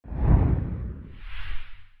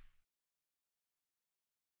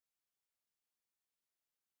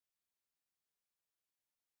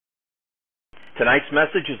Tonight's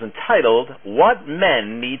message is entitled, What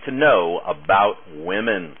Men Need to Know About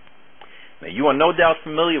Women. Now, you are no doubt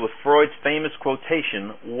familiar with Freud's famous quotation,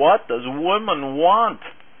 what does woman want?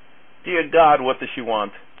 Dear God, what does she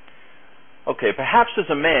want? Okay, perhaps as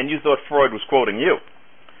a man you thought Freud was quoting you.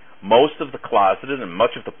 Most of the closeted and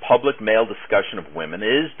much of the public male discussion of women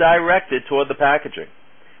is directed toward the packaging.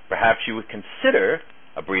 Perhaps you would consider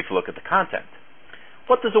a brief look at the content.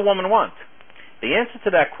 What does a woman want? The answer to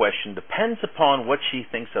that question depends upon what she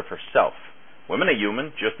thinks of herself. Women are human,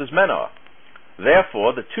 just as men are.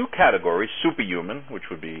 Therefore, the two categories, superhuman, which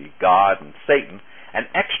would be God and Satan, and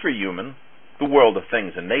extrahuman, the world of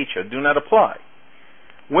things and nature, do not apply.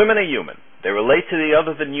 Women are human. They relate to the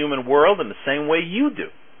other-than-human world in the same way you do.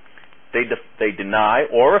 They deny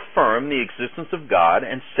or affirm the existence of God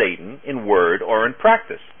and Satan in word or in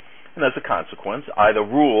practice, and as a consequence, either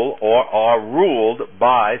rule or are ruled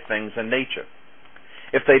by things and nature.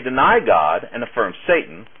 If they deny God and affirm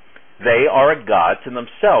Satan, they are a god to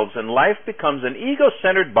themselves, and life becomes an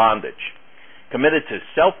ego-centered bondage. Committed to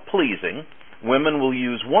self-pleasing, women will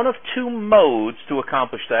use one of two modes to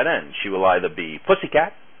accomplish that end. She will either be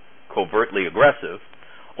pussycat, covertly aggressive,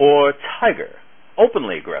 or tiger,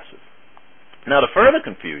 openly aggressive. Now, to further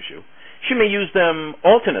confuse you, she may use them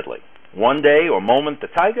alternately. One day or moment the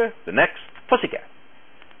tiger, the next pussycat.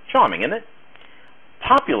 Charming, isn't it?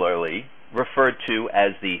 Popularly referred to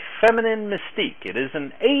as the feminine mystique. It is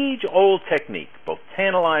an age-old technique, both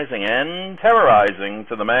tantalizing and terrorizing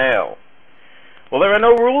to the male. Well, there are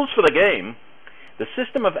no rules for the game. The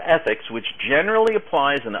system of ethics, which generally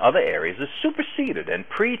applies in other areas, is superseded, and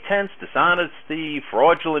pretense, dishonesty,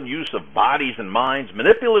 fraudulent use of bodies and minds,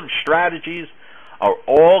 manipulative strategies are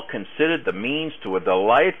all considered the means to a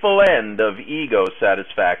delightful end of ego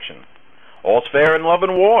satisfaction. All's fair in love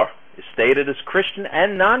and war is stated as Christian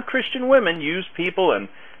and non-Christian women use people and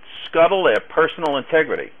scuttle their personal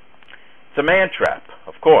integrity. It's a man trap,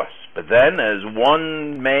 of course, but then, as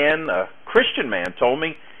one man, a Christian man, told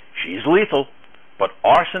me, she's lethal, but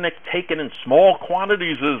arsenic taken in small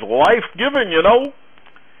quantities is life-giving, you know.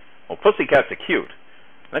 Well, pussycats are cute,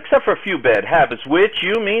 except for a few bad habits, which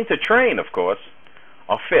you mean to train, of course,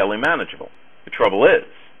 are fairly manageable. The trouble is,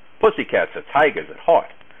 pussycats are tigers at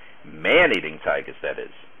heart, man-eating tigers, that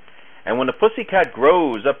is. And when the pussycat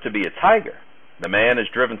grows up to be a tiger, the man is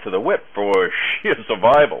driven to the whip for sheer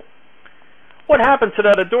survival. What happened to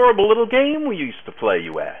that adorable little game we used to play,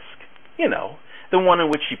 you ask? You know, the one in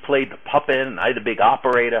which she played the puppet and I the big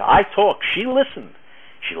operator. I talked, she listened.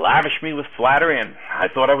 She lavished me with flattery and I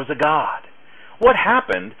thought I was a god. What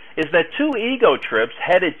happened is that two ego trips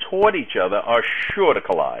headed toward each other are sure to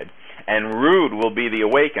collide, and rude will be the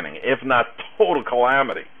awakening, if not total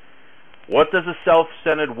calamity. What does a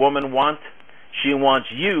self-centered woman want? She wants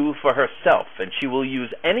you for herself, and she will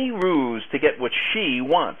use any ruse to get what she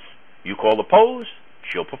wants. You call the pose,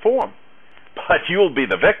 she'll perform. But you'll be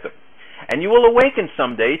the victim, and you will awaken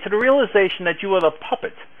someday to the realization that you are the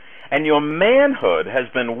puppet, and your manhood has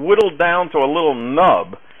been whittled down to a little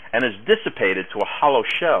nub and is dissipated to a hollow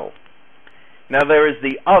shell. Now there is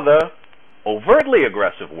the other, overtly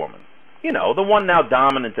aggressive woman. You know, the one now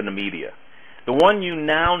dominant in the media. The one you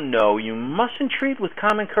now know you mustn't treat with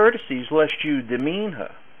common courtesies lest you demean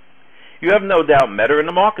her. You have no doubt met her in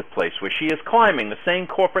the marketplace where she is climbing the same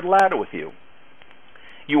corporate ladder with you.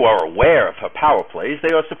 You are aware of her power plays.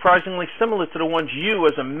 They are surprisingly similar to the ones you,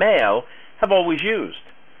 as a male, have always used.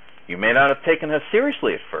 You may not have taken her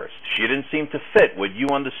seriously at first. She didn't seem to fit what you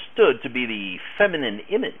understood to be the feminine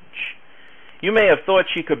image. You may have thought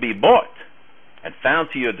she could be bought, and found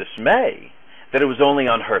to your dismay that it was only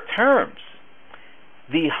on her terms.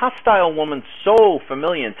 The hostile woman so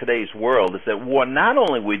familiar in today's world is at war not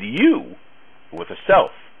only with you, but with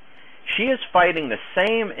herself. She is fighting the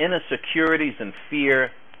same inner securities and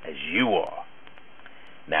fear as you are.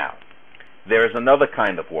 Now, there is another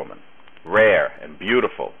kind of woman, rare and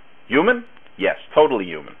beautiful. Human? Yes, totally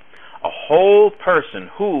human. A whole person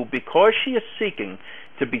who, because she is seeking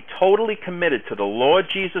to be totally committed to the Lord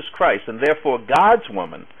Jesus Christ, and therefore God's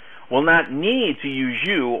woman, will not need to use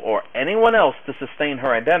you or anyone else to sustain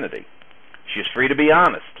her identity. She is free to be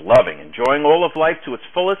honest, loving, enjoying all of life to its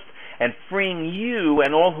fullest, and freeing you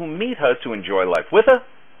and all who meet her to enjoy life with her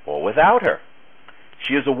or without her.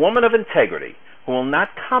 She is a woman of integrity who will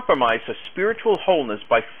not compromise her spiritual wholeness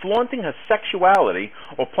by flaunting her sexuality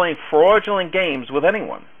or playing fraudulent games with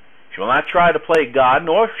anyone. She will not try to play God,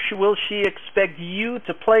 nor will she expect you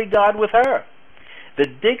to play God with her. The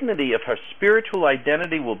dignity of her spiritual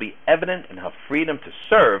identity will be evident in her freedom to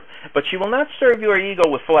serve, but she will not serve your ego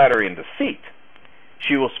with flattery and deceit.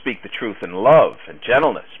 She will speak the truth in love and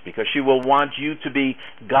gentleness, because she will want you to be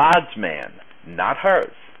God's man, not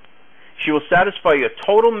hers. She will satisfy your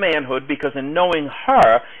total manhood, because in knowing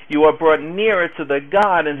her, you are brought nearer to the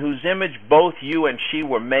God in whose image both you and she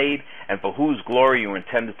were made, and for whose glory you were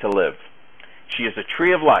intended to live. She is a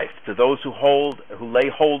tree of life to those who lay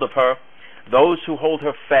hold of her. Those who hold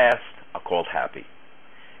her fast are called happy.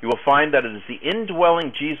 You will find that it is the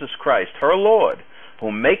indwelling Jesus Christ, her Lord,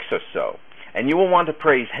 who makes her so, and you will want to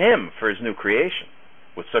praise Him for His new creation.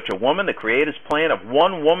 With such a woman, the Creator's plan of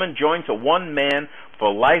one woman joined to one man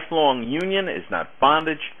for lifelong union is not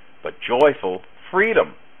bondage, but joyful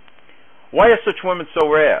freedom. Why are such women so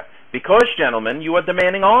rare? Because, gentlemen, you are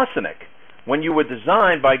demanding arsenic, when you were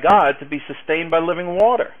designed by God to be sustained by living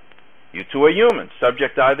water. You too are human,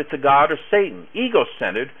 subject either to God or Satan,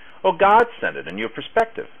 ego-centered or God-centered in your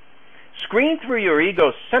perspective. Screened through your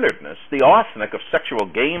ego-centeredness, the arsenic of sexual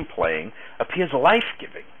game playing appears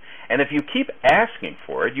life-giving. And if you keep asking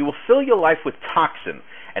for it, you will fill your life with toxin,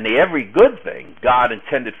 and the every good thing God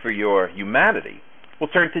intended for your humanity will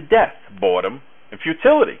turn to death, boredom, and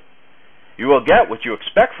futility. You will get what you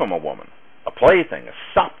expect from a woman, a plaything, a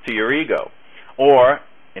sop to your ego, or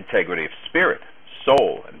integrity of spirit,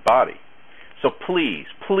 soul, and body. So please,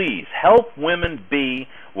 please help women be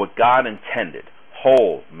what God intended: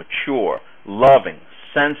 whole, mature, loving,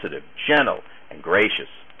 sensitive, gentle, and gracious.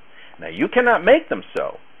 Now, you cannot make them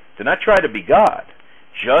so. Do not try to be God.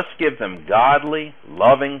 Just give them godly,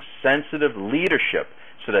 loving, sensitive leadership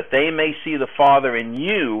so that they may see the Father in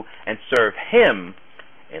you and serve Him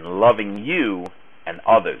in loving you and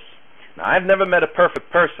others. Now, I've never met a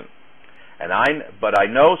perfect person, but I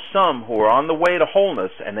know some who are on the way to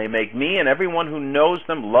wholeness, and they make me and everyone who knows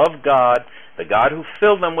them love God, the God who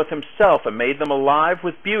filled them with Himself and made them alive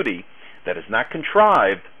with beauty that is not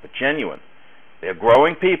contrived but genuine. They're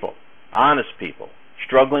growing people, honest people,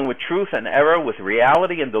 struggling with truth and error, with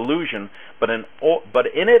reality and delusion, but in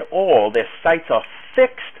it all their sights are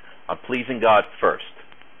fixed on pleasing God first.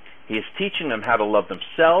 He is teaching them how to love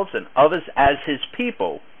themselves and others as His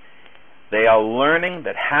people. They are learning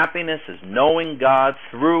that happiness is knowing God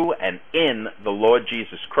through and in the Lord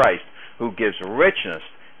Jesus Christ, who gives richness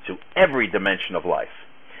to every dimension of life.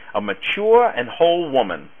 A mature and whole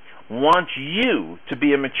woman wants you to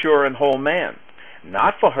be a mature and whole man,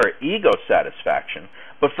 not for her ego satisfaction,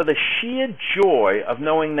 but for the sheer joy of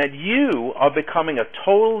knowing that you are becoming a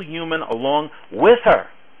total human along with her.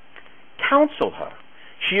 Counsel her.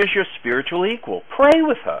 She is your spiritual equal. Pray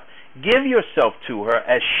with her. Give yourself to her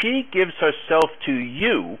as she gives herself to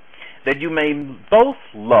you, that you may both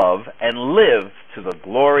love and live to the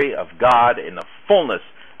glory of God in the fullness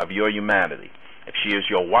of your humanity. If she is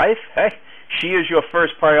your wife, hey, she is your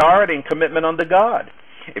first priority and commitment unto God.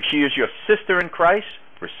 If she is your sister in Christ,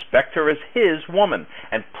 respect her as His woman,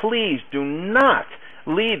 and please do not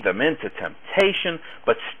lead them into temptation,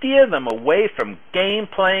 but steer them away from game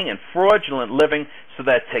playing and fraudulent living, so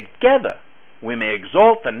that together we may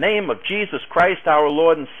exalt the name of Jesus Christ, our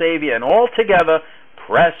Lord and Savior, and all together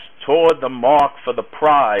press toward the mark for the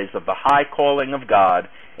prize of the high calling of God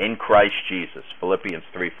in Christ Jesus. Philippians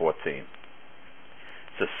 3:14.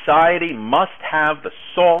 Society must have the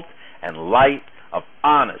salt and light of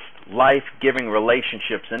honest, life-giving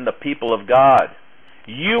relationships in the people of God.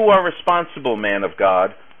 You are responsible, man of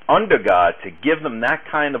God, under God, to give them that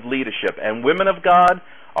kind of leadership, and women of God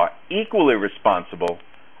are equally responsible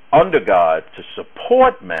under God to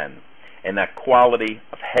support men in that quality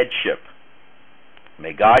of headship.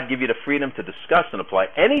 May God give you the freedom to discuss and apply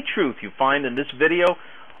any truth you find in this video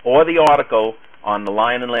or the article on the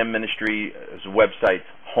Lion and Lamb Ministry's website's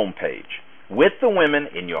homepage, with the women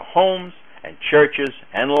in your homes and churches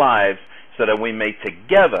and lives, so that we may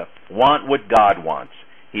together want what God wants.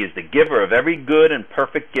 He is the giver of every good and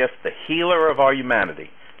perfect gift, the healer of our humanity.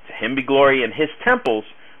 To Him be glory in His temples,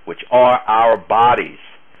 which are our bodies,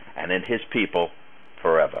 and in His people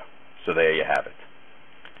forever. So there you have it.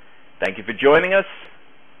 Thank you for joining us.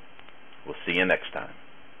 We'll see you next time.